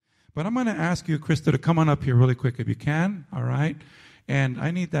But I'm going to ask you, Krista, to come on up here really quick if you can, all right? And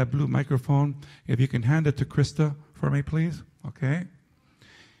I need that blue microphone. If you can hand it to Krista for me, please, okay?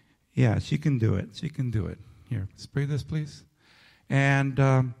 Yeah, she can do it. She can do it. Here, spray this, please. And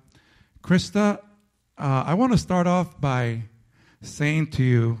Krista, I want to start off by saying to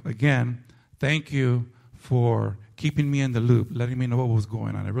you, again, thank you for keeping me in the loop, letting me know what was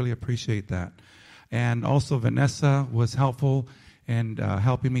going on. I really appreciate that. And also Vanessa was helpful and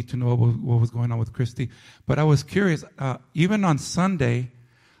helping me to know what was going on with Christy. But I was curious, even on Sunday,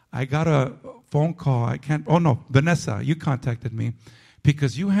 I got a phone call. Vanessa, you contacted me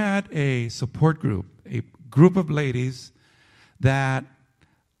because you had a support group, a group of ladies that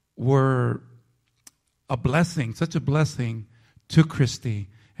were a blessing, such a blessing to Christy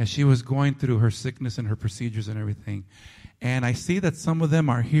as she was going through her sickness and her procedures and everything. And I see that some of them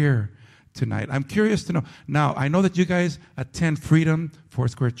are here tonight. I'm curious to know. Now, I know that you guys attend Freedom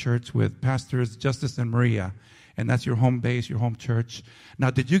Foursquare Church with Pastors Justice and Maria, and that's your home base, your home church. Now,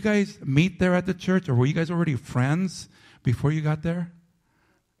 did you guys meet there at the church, or were you guys already friends before you got there?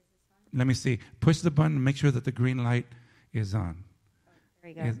 Let me see. Push the button and make sure that the green light is on.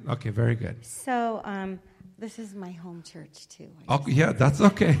 Very good. Okay, very good. So, this is my home church too. Okay, yeah, that's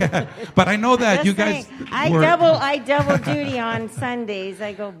okay. But I know that you guys. I double duty on Sundays.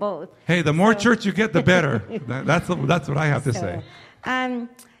 I go both. Hey, the more church you get, the better. That's what I have to say.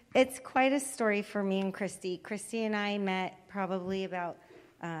 It's quite a story for me and Christy. Christy and I met probably about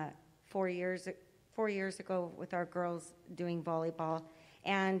 4 years ago with our girls doing volleyball.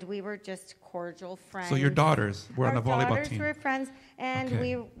 And we were just cordial friends. So your daughters were on the volleyball team. Our daughters were friends, and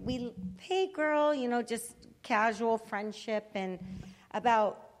we hey girl, just casual friendship. And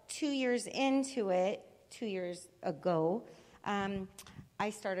about 2 years into it, 2 years ago, I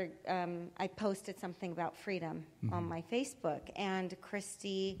posted something about freedom on my Facebook, and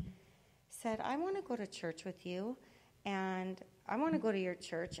Christy said, "I want to go to church with you, and I want to go to your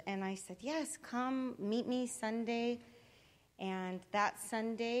church." And I said, "Yes, come meet me Sunday." And that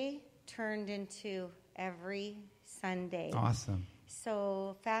Sunday turned into every Sunday. Awesome.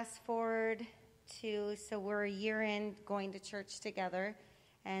 So fast forward so we're a year in going to church together.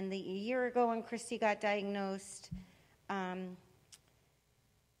 And a year ago when Christy got diagnosed,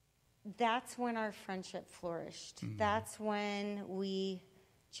 that's when our friendship flourished. Mm-hmm. That's when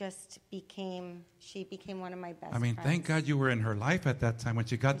she became one of my best friends. Thank God you were in her life at that time when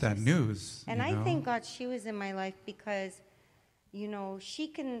she got that news. And I thank God she was in my life because she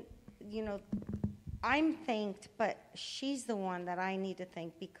can, I'm thanked, but she's the one that I need to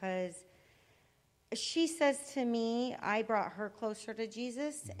thank because she says to me, I brought her closer to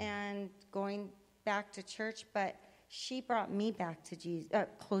Jesus and going back to church, but she brought me back to Jesus,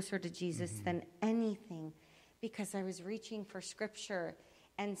 closer to Jesus than anything because I was reaching for scripture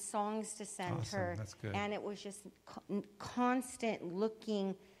and songs to send her. That's good. And it was just constant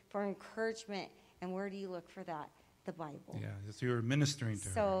looking for encouragement. And where do you look for that? The Bible. Yeah, so you were ministering to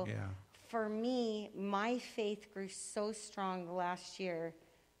her. So yeah. For me, my faith grew so strong last year,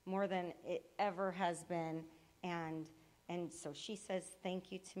 more than it ever has been, and so she says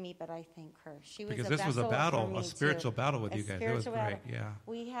thank you to me, but I thank her. Because this was a battle, a spiritual battle with you guys. It was great, yeah.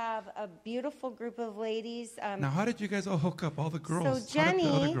 We have a beautiful group of ladies. Now, how did you guys all hook up, all the girls? So how did the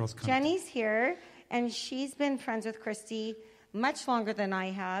other girls come? Jenny's here, and she's been friends with Christy much longer than I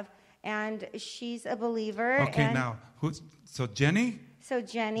have. And she's a believer. Okay, now, Jenny? So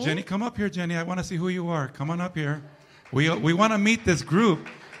Jenny. Jenny, come up here, Jenny. I want to see who you are. Come on up here. We want to meet this group.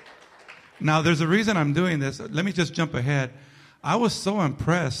 Now, there's a reason I'm doing this. Let me just jump ahead. I was so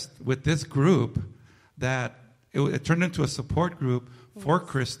impressed with this group that it turned into a support group for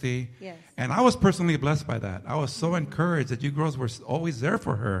Christy. Yes. And I was personally blessed by that. I was so encouraged that you girls were always there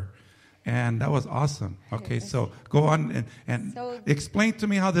for her. And that was awesome. Okay, so go on and explain to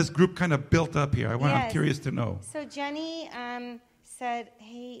me how this group kind of built up here. I'm curious to know. So Jenny said,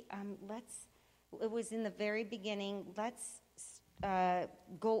 hey, it was in the very beginning, let's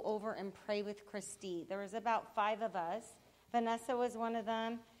go over and pray with Christy. There was about 5 of us. Vanessa was one of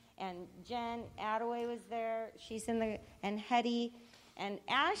them, and Jen Attaway was there. And Hetty. And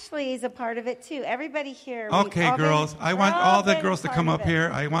Ashley is a part of it, too. Everybody here. Okay, girls. I want all the girls to come up here.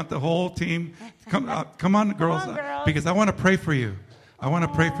 I want the whole team. Come on, girls. Because I want to pray for you. I want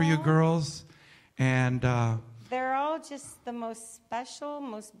to pray for you, girls. And they're all just the most special,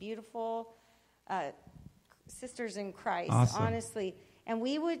 most beautiful sisters in Christ, honestly. And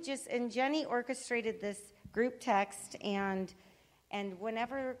and Jenny orchestrated this group text. And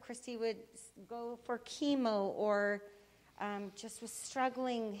whenever Christy would go for chemo or just was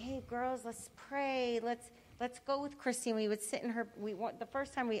struggling, hey, girls, let's pray. let's go with Christy. And we would sit in the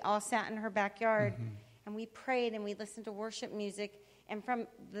first time we all sat in her backyard, and we prayed and we listened to worship music. And from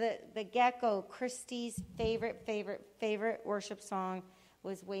the get-go, Christy's favorite worship song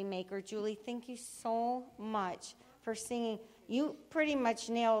was Waymaker. Julie, thank you so much for singing. You pretty much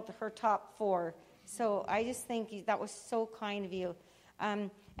nailed her top 4. So I just think that was so kind of you. And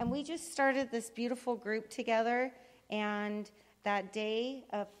we just started this beautiful group together. And that day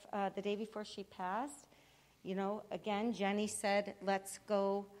the day before she passed, again, Jenny said, let's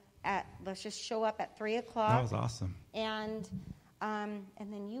just show up at 3:00. That was awesome. And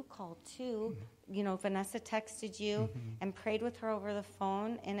then you called too. Vanessa texted you and prayed with her over the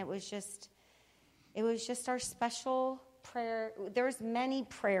phone, and it was just our special prayer. There was many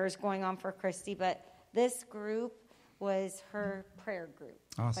prayers going on for Christy, but this group was her prayer group.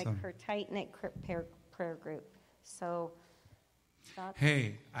 Awesome. Like her tight-knit prayer group. So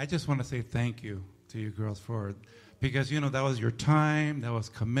hey, I just want to say thank you to you girls because that was your time, that was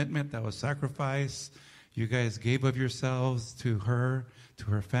commitment, that was sacrifice. You guys gave of yourselves to her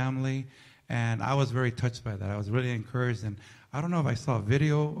family, and I was very touched by that. I was really encouraged, and I don't know if I saw a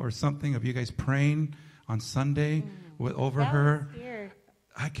video or something of you guys praying on Sunday over her. Was weird.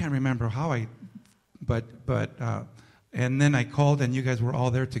 I can't remember how but and then I called, and you guys were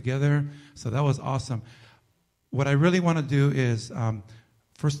all there together, so that was awesome. What I really want to do is,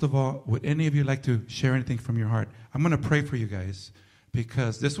 first of all, would any of you like to share anything from your heart? I'm going to pray for you guys,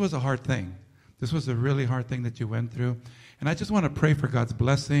 because this was a hard thing. This was a really hard thing that you went through. And I just want to pray for God's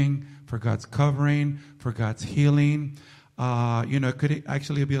blessing, for God's covering, for God's healing. It could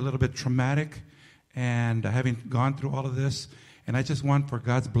actually be a little bit traumatic, and having gone through all of this. And I just want for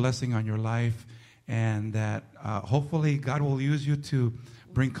God's blessing on your life, and that hopefully God will use you to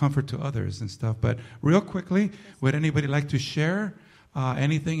bring comfort to others and stuff. But real quickly, would anybody like to share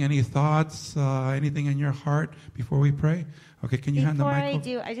anything, any thoughts, anything in your heart before we pray? Okay, can you hand the mic? Before I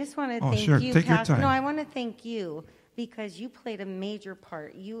do, I just want to thank sure. you, Take your Pastor. time. No, I want to thank you because you played a major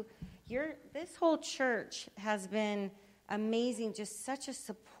part. This whole church has been amazing, just such a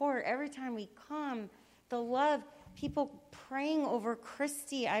support. Every time we come, the love, people praying over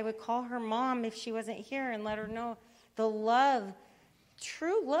Christy. I would call her mom if she wasn't here and let her know the love,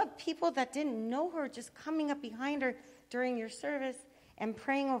 true love, people that didn't know her just coming up behind her during your service and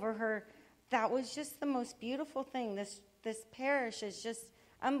praying over her. That was just the most beautiful thing. This parish is just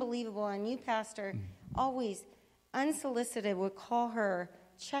unbelievable. And you, Pastor, always unsolicited would call her,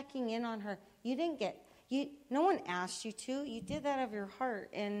 checking in on her. No one asked you to. You did that of your heart.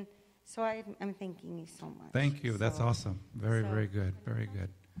 And so I'm thanking you so much. Thank you. That's awesome. Very good. Very good.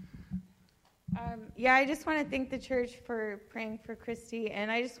 I just want to thank the church for praying for Christy.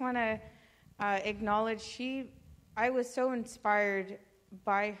 And I just want to acknowledge I was so inspired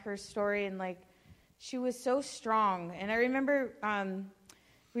by her story, and she was so strong. And I remember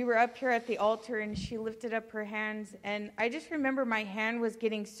we were up here at the altar, and she lifted up her hands, and I just remember my hand was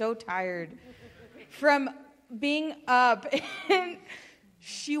getting so tired from being up, and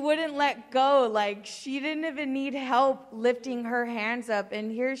she wouldn't let go. She didn't even need help lifting her hands up, and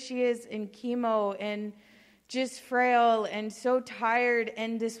here she is in chemo and just frail and so tired,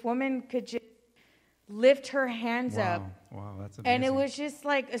 and this woman could just lift her hands up. Wow, that's amazing. And it was just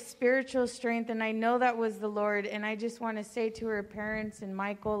like a spiritual strength, and I know that was the Lord. And I just want to say to her parents and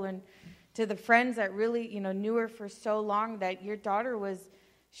Michael and to the friends that really, knew her for so long, that your daughter was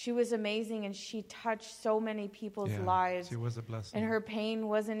amazing, and she touched so many people's lives. She was a blessing. And her pain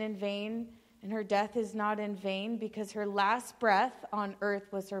wasn't in vain, and her death is not in vain, because her last breath on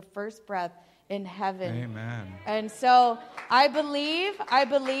earth was her first breath in heaven. Amen. And so I believe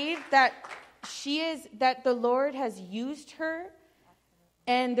that that the Lord has used her,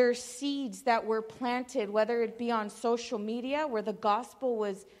 and there's seeds that were planted, whether it be on social media where the gospel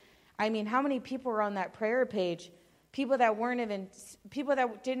was, how many people were on that prayer page? People that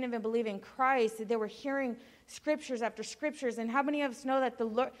didn't even believe in Christ. They were hearing scriptures after scriptures. And how many of us know that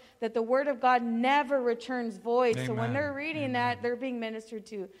the word of God never returns void? Amen. So when they're reading that, they're being ministered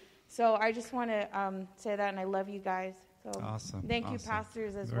to. So I just want to say that, and I love you guys. So awesome. Thank you,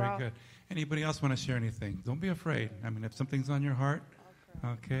 pastors, as well. Very good. Anybody else want to share anything? Don't be afraid. If something's on your heart,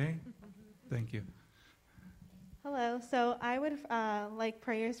 okay. Thank you. Hello. So I would like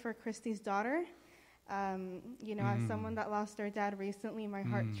prayers for Christy's daughter. As someone that lost their dad recently, my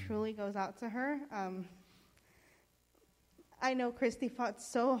heart truly goes out to her. I know Christy fought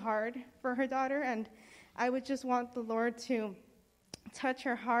so hard for her daughter, and I would just want the Lord to touch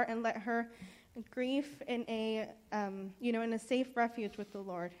her heart and let her grieve in a safe refuge with the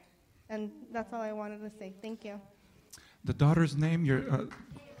Lord. And that's all I wanted to say. Thank you. The daughter's name,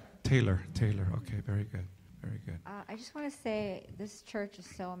 Taylor. Okay, very good. Very good. I just want to say this church is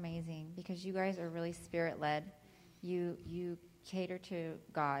so amazing because you guys are really spirit-led. You cater to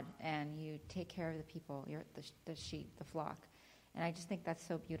God and you take care of the people, the sheep, the flock. And I just think that's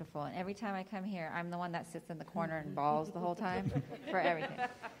so beautiful. And every time I come here, I'm the one that sits in the corner and bawls the whole time for everything.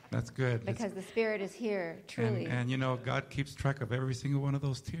 That's good. Because the Spirit is here, truly. And God keeps track of every single one of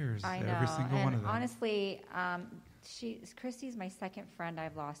those tears. I know. Every single one of them. Honestly, Christy's my second friend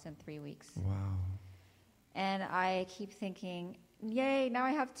I've lost in 3 weeks. Wow. And I keep thinking, yay, now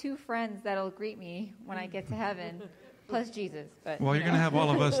I have 2 friends that'll greet me when I get to heaven, plus Jesus. But, well, you're going to have all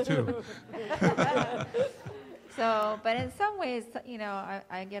of us, too. So, but in some ways,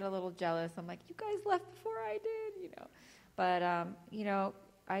 I get a little jealous. I'm like, you guys left before I did, But,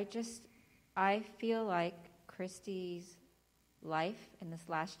 I feel like Christy's life in this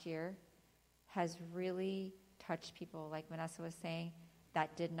last year has really touched people, like Vanessa was saying,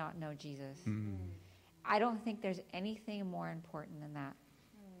 that did not know Jesus. Mm. I don't think there's anything more important than that.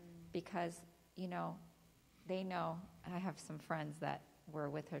 Because, they know, I have some friends that were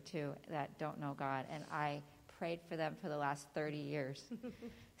with her too that don't know God, and I prayed for them for the last 30 years.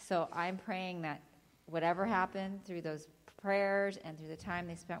 So I'm praying that whatever happened through those prayers and through the time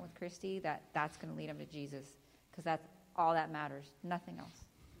they spent with Christy, that's going to lead them to Jesus, because that's all that matters, nothing else.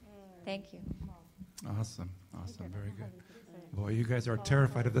 Thank you. Awesome, very good. Boy, you guys are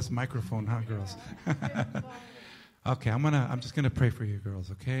terrified of this microphone, huh, girls? Okay, I'm just gonna pray for you,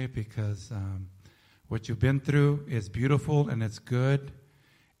 girls, okay? Because what you've been through is beautiful and it's good,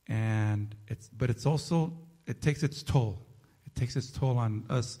 but it's also, it takes its toll. It takes its toll on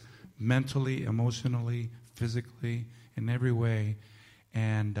us mentally, emotionally, physically, in every way.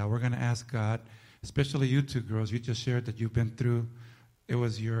 And we're going to ask God, especially you two girls, you just shared that you've been through, it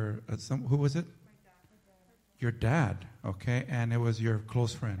was your, who was it? Your dad, okay? And it was your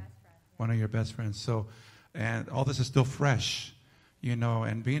close friend, one of your best friends. So, and all this is still fresh,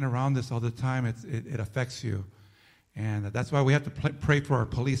 and being around this all the time, it affects you. And that's why we have to pray for our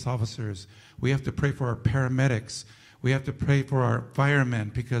police officers. We have to pray for our paramedics. We have to pray for our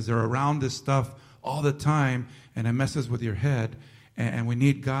firemen, because they're around this stuff all the time, and it messes with your head. And we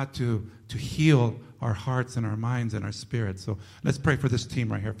need God to heal our hearts and our minds and our spirits. So let's pray for this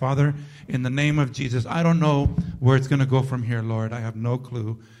team right here. Father, in the name of Jesus, I don't know where it's going to go from here, Lord. I have no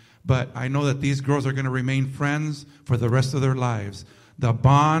clue. But I know that these girls are going to remain friends for the rest of their lives. The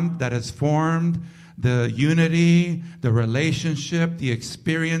bond that is formed, the unity, the relationship, the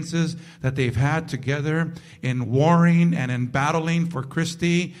experiences that they've had together in warring and in battling for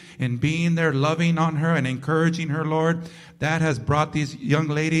Christy, in being there, loving on her and encouraging her, Lord, that has brought these young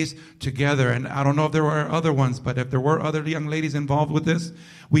ladies together. And I don't know if there were other ones, but if there were other young ladies involved with this,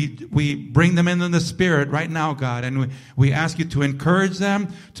 we bring them in the Spirit right now, God, and we ask you to encourage them,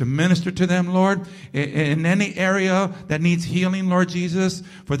 to minister to them, Lord, in any area that needs healing, Lord Jesus.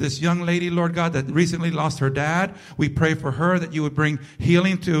 For this young lady, Lord God, that recently lost her dad, we pray for her that you would bring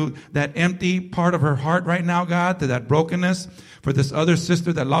healing to that empty part of her heart right now, God, to that brokenness. For this other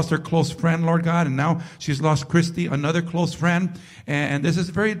sister that lost her close friend, Lord God, and now she's lost Christy, another close friend. And this is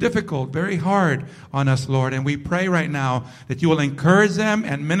very difficult, very hard on us, Lord. And we pray right now that you will encourage them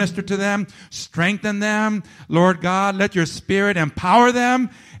and minister to them, strengthen them. Lord God, let your Spirit empower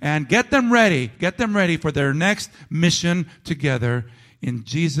them and get them ready for their next mission together. In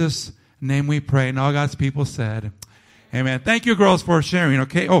Jesus' name we pray. And all God's people said, amen. Thank you, girls, for sharing,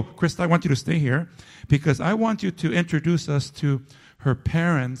 okay? Oh, Krista, I want you to stay here, because I want you to introduce us to her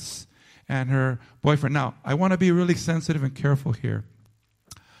parents and her boyfriend. Now, I want to be really sensitive and careful here.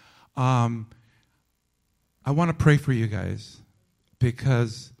 I want to pray for you guys,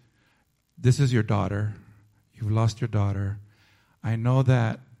 because this is your daughter. You've lost your daughter. I know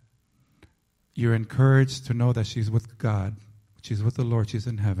that you're encouraged to know that she's with God. She's with the Lord. She's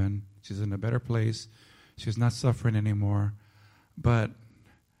in heaven. She's in a better place. She's not suffering anymore. But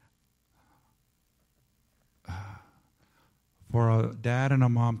for a dad and a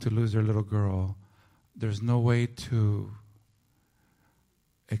mom to lose their little girl, there's no way to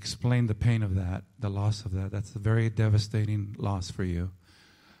explain the pain of that, the loss of that. That's a very devastating loss for you.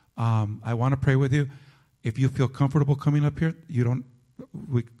 I want to pray with you. If you feel comfortable coming up here,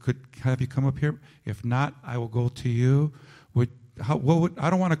 we could have you come up here. If not, I will go to you. I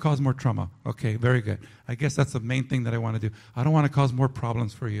don't want to cause more trauma. Okay, very good. I guess that's the main thing that I want to do. I don't want to cause more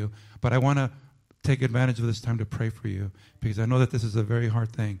problems for you, but I want to take advantage of this time to pray for you, because I know that this is a very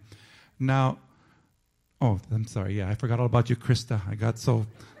hard thing. Now, I'm sorry. Yeah, I forgot all about you, Krista. I got so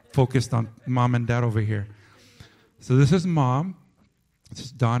focused on mom and dad over here. So this is mom. This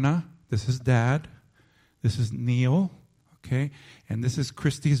is Donna. This is dad. This is Neil. Okay, and this is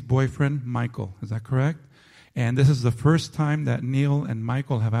Christy's boyfriend, Michael. Is that correct? And this is the first time that Neil and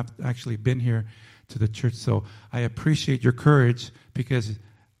Michael have actually been here to the church. So I appreciate your courage, because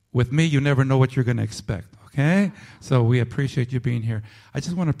with me, you never know what you're going to expect, okay? So we appreciate you being here. I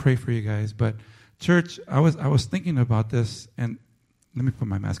just want to pray for you guys. But church, I was thinking about this, and let me put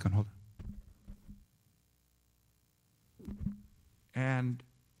my mask on. Hold on. And,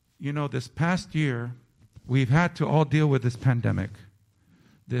 you know, this past year, we've had to all deal with this pandemic,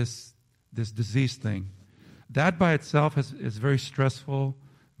 this disease thing. That by itself is very stressful,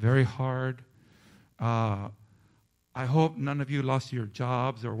 very hard. I hope none of you lost your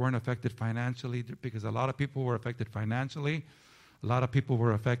jobs or weren't affected financially, because a lot of people were affected financially. A lot of people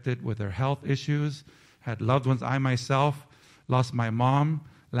were affected with their health issues, had loved ones. I myself lost my mom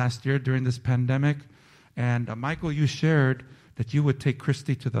last year during this pandemic. And Michael, you shared that you would take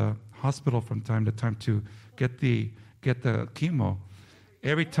Christy to the hospital from time to time to get the chemo.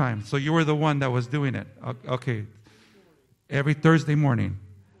 Every time. So you were the one that was doing it. Okay. Every Thursday morning.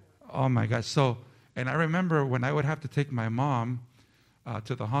 Oh my gosh. So, and I remember when I would have to take my mom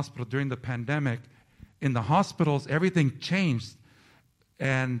to the hospital during the pandemic, in the hospitals, everything changed.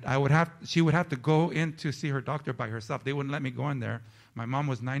 And she would have to go in to see her doctor by herself. They wouldn't let me go in there. My mom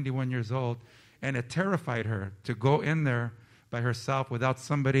was 91 years old, and it terrified her to go in there by herself without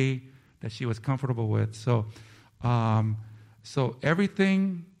somebody that she was comfortable with. So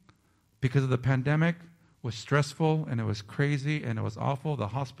everything, because of the pandemic, was stressful, and it was crazy, and it was awful. The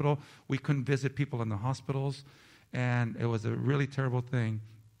hospital, we couldn't visit people in the hospitals, and it was a really terrible thing.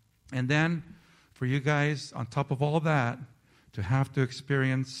 And then, for you guys, on top of all that, to have to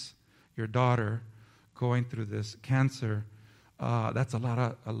experience your daughter going through this cancer, that's a lot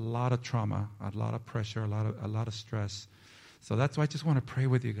of trauma, a lot of pressure, a lot of stress. So that's why I just want to pray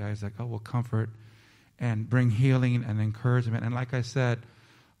with you guys that God will comfort and bring healing and encouragement. And like I said,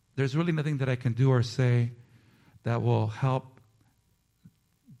 there's really nothing that I can do or say that will help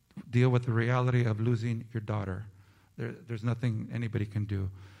deal with the reality of losing your daughter. There's nothing anybody can do.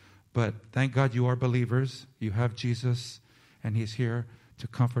 But thank God you are believers. You have Jesus, and He's here to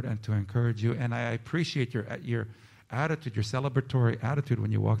comfort and to encourage you. And I appreciate your attitude, your celebratory attitude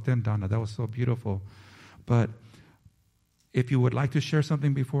when you walked in, Donna. That was so beautiful. But if you would like to share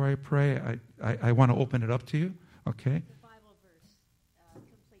something before I pray, I want to open it up to you. Okay? The Bible verse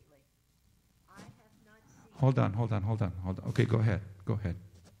completely. I have not seen. Hold on. Okay, go ahead. And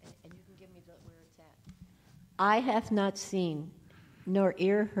you can give me where it's at. I have not seen, nor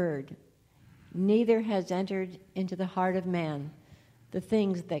ear heard, neither has entered into the heart of man the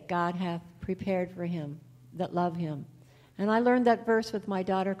things that God hath prepared for him that love him. And I learned that verse with my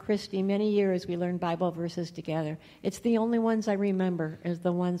daughter Christy. Many years we learned Bible verses together. It's the only ones I remember as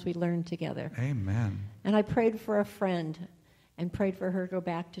the ones we learned together. Amen. And I prayed for a friend and prayed for her to go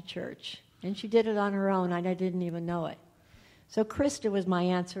back to church. And she did it on her own, and I didn't even know it. So Krista was my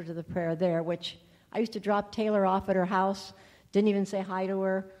answer to the prayer there, which I used to drop Taylor off at her house, didn't even say hi to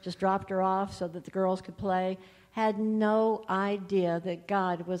her, just dropped her off so that the girls could play. Had no idea that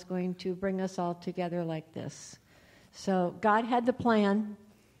God was going to bring us all together like this. So God had the plan,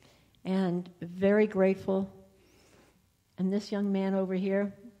 and very grateful. And this young man over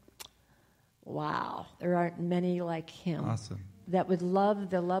here, wow, there aren't many like him. Awesome. That would love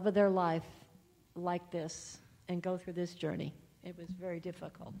the love of their life like this and go through this journey. It was very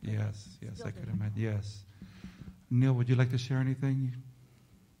difficult. Yes, I could imagine. Yes. Neil, would you like to share anything?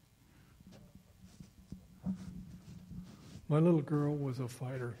 My little girl was a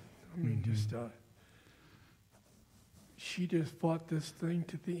fighter. I mean, she just fought this thing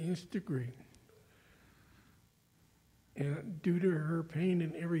to the nth degree. And due to her pain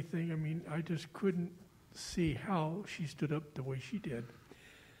and everything, I mean, I just couldn't see how she stood up the way she did.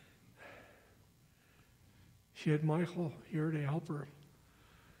 She had Michael here to help her.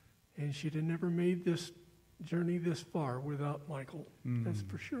 And she'd have never made this journey this far without Michael. That's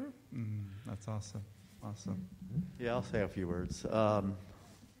for sure. That's awesome. Awesome. Yeah, I'll say a few words, if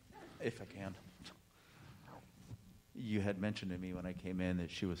I can. You had mentioned to me when I came in that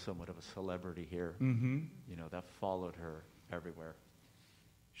she was somewhat of a celebrity here. Mm-hmm. You know, that followed her everywhere.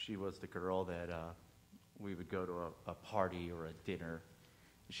 She was the girl that we would go to a party or a dinner.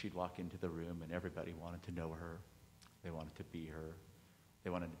 She'd walk into the room and everybody wanted to know her. They wanted to be her. They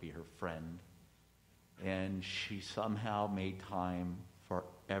wanted to be her friend. And she somehow made time for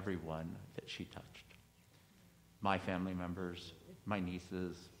everyone that she touched. My family members, my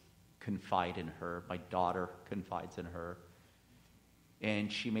nieces confide in her. My daughter confides in her.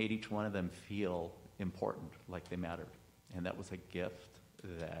 And she made each one of them feel important, like they mattered. And that was a gift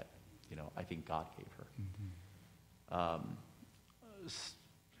that, I think God gave her. Mm-hmm.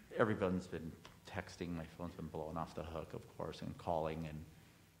 Everyone's been texting. My phone's been blown off the hook, of course, and calling and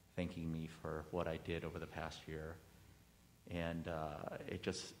thanking me for what I did over the past year. And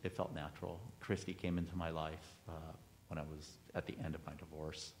it felt natural. Christy came into my life when I was at the end of my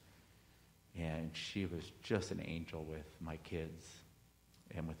divorce. And she was just an angel with my kids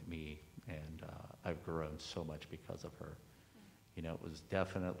and with me. And I've grown so much because of her. You know, it was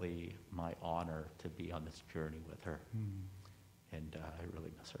definitely my honor to be on this journey with her. And I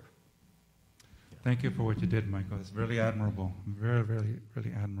really miss her. Yeah. Thank you for what you did, Michael. It's really admirable. Very, very,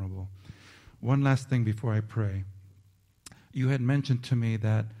 really admirable. One last thing before I pray. You had mentioned to me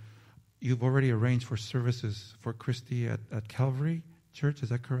that you've already arranged for services for Christy at Calvary Church. Is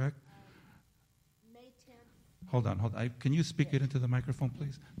that correct? May 10th. Hold on. Can you speak it into the microphone,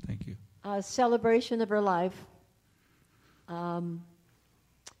 please? Thank you. Celebration of her life.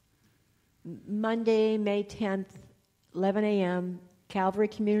 Monday, May 10th, 11 a.m., Calvary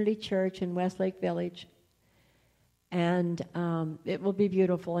Community Church in Westlake Village. And it will be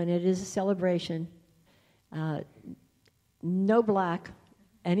beautiful, and it is a celebration. No black.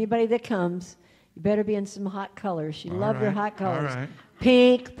 Anybody that comes, you better be in some hot colors. She loved her hot colors. All right.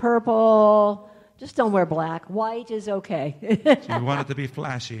 Pink, purple. Just don't wear black. White is okay. So you want it to be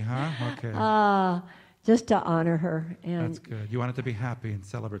flashy, huh? Okay. Just to honor her. And that's good. You want it to be happy and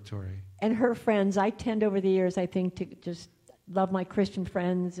celebratory. And her friends. I tend over the years, I think, to just love my Christian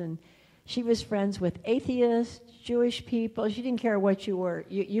friends. And she was friends with atheists, Jewish people. She didn't care what you were.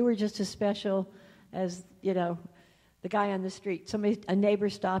 You were just as special as, you know, the guy on the street. A neighbor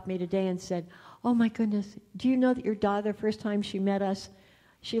stopped me today and said, "Oh my goodness, do you know that your daughter, the first time she met us,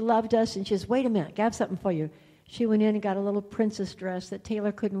 she loved us?" And she says, "Wait a minute, I have something for you." She went in and got a little princess dress that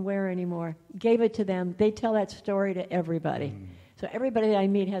Taylor couldn't wear anymore. Gave it to them. They tell that story to everybody. So everybody that I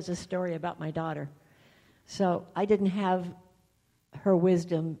meet has a story about my daughter. So I didn't have her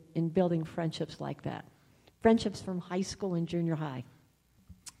wisdom in building friendships like that. Friendships from high school and junior high.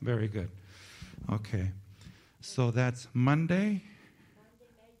 Very good. Okay. So that's Monday,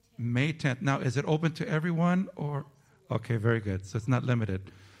 May 10th. Now, is it open to everyone or? Okay, very good. So it's not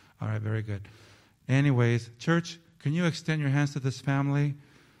limited. All right, very good. Anyways, church, can you extend your hands to this family?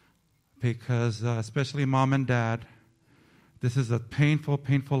 Because especially mom and dad, this is a painful,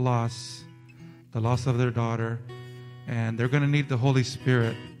 painful loss, the loss of their daughter. And they're going to need the Holy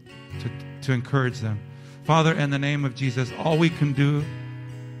Spirit to encourage them. Father, in the name of Jesus, all we can do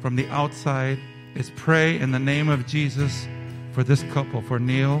from the outside is pray in the name of Jesus for this couple, for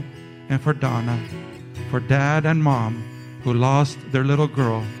Neil and for Donna, for dad and mom who lost their little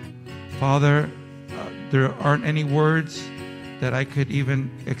girl. Father, there aren't any words that I could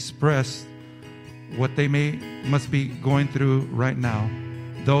even express what they must be going through right now.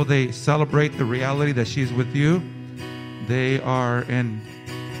 Though they celebrate the reality that she's with you, they are in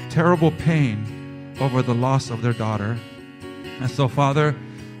terrible pain over the loss of their daughter. And so, Father,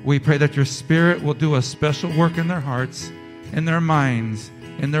 we pray that your Spirit will do a special work in their hearts, in their minds,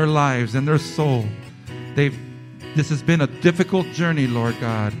 in their lives, in their soul. This has been a difficult journey, Lord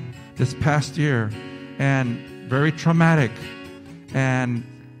God, this past year, and very traumatic. And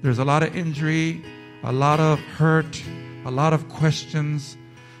there's a lot of injury, a lot of hurt, a lot of questions,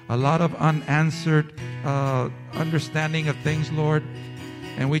 a lot of unanswered understanding of things, Lord.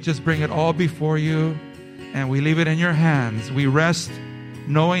 And we just bring it all before you, and we leave it in your hands. We rest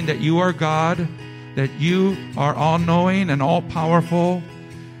knowing that you are God, that you are all-knowing and all-powerful.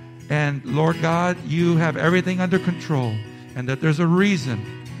 And Lord God, you have everything under control, and that there's a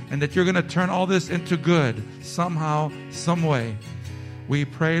reason, and that you're going to turn all this into good somehow, some way. We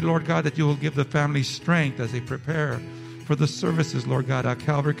pray, Lord God, that you will give the family strength as they prepare for the services, Lord God, at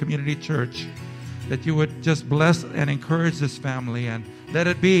Calvary Community Church, that you would just bless and encourage this family, and let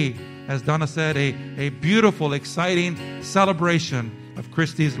it be, as Donna said, a beautiful, exciting celebration of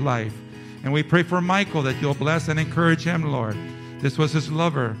Christy's life. And we pray for Michael, that you'll bless and encourage him, Lord. This was his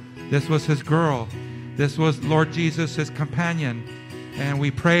lover. This was his girl. This was, Lord Jesus, his companion. And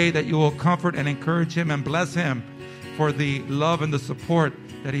we pray that you will comfort and encourage him and bless him for the love and the support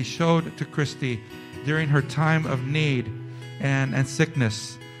that he showed to Christy during her time of need and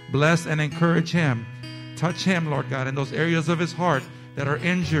sickness. Bless and encourage him. Touch him, Lord God, in those areas of his heart that are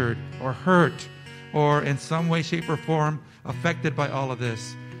injured or hurt or in some way, shape, or form affected by all of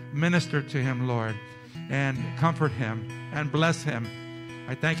this. Minister to him, Lord, and comfort him and bless him.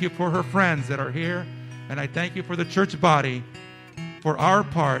 I thank you for her friends that are here, and I thank you for the church body for our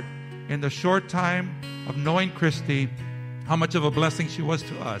part in the short time of knowing Christy, how much of a blessing she was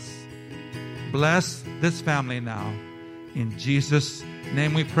to us. Bless this family now. In Jesus'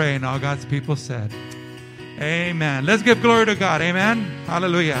 name we pray, and all God's people said, amen. Let's give glory to God. Amen.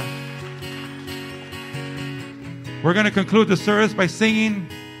 Hallelujah. We're going to conclude the service by singing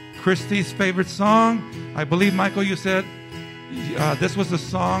Christy's favorite song. I believe, Michael, you said this was the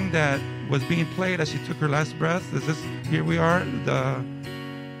song that was being played as she took her last breath. Is this, here we are, the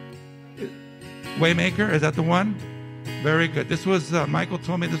Waymaker? Is that the one? Very good. This was, Michael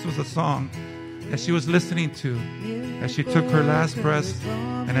told me this was a song that she was listening to as she took her last breath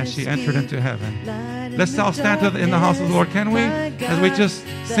and as she entered into heaven. Let's all stand in the house of the Lord, can we? As we just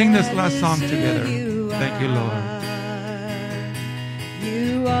sing this last song together. Thank you, Lord.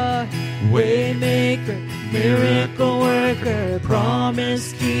 You are Waymaker, miracle worker,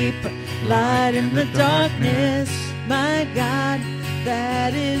 promise keeper, light in the darkness. My God,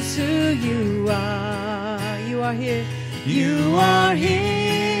 that is who you are. You are here. You are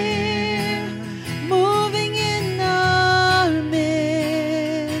here, moving in our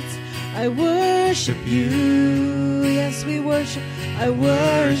midst. I worship you. Yes, we worship. I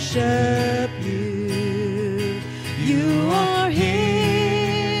worship you. You are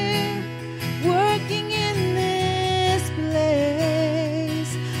here, working in this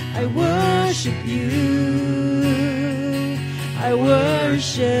place. I worship you. I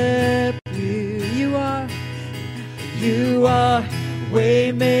worship you. You are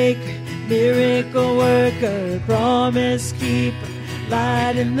Waymaker, miracle worker, promise keeper,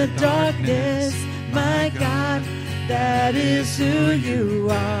 light in the darkness. My God, that is who you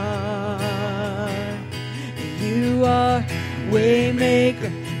are. You are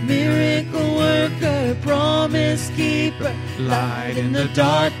Waymaker, miracle worker, promise keeper, light in the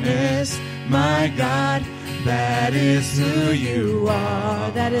darkness. My God, that is who you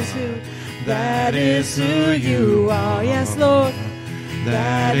are. That is who you are. Yes, Lord.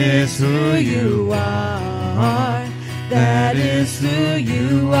 That is who you are. That is who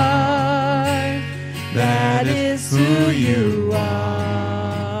you are. That is who you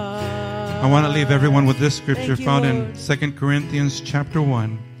are. I want to leave everyone with this scripture found in 2 Corinthians chapter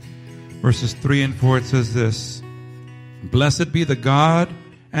 1, verses 3 and 4. It says this: Blessed be the God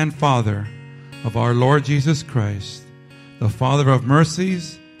and Father of our Lord Jesus Christ, the Father of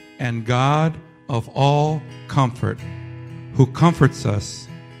mercies and God of all comfort, who comforts us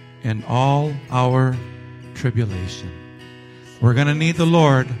in all our tribulation. We're going to need the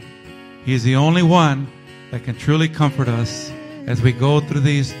Lord. He's the only one that can truly comfort us as we go through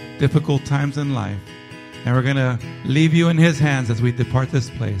these difficult times in life. And we're going to leave you in His hands as we depart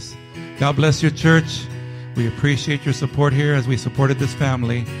this place. God bless your church. We appreciate your support here as we supported this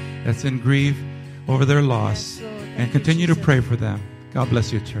family that's in grief over their loss. And continue to pray for them. God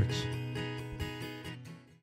bless you, church.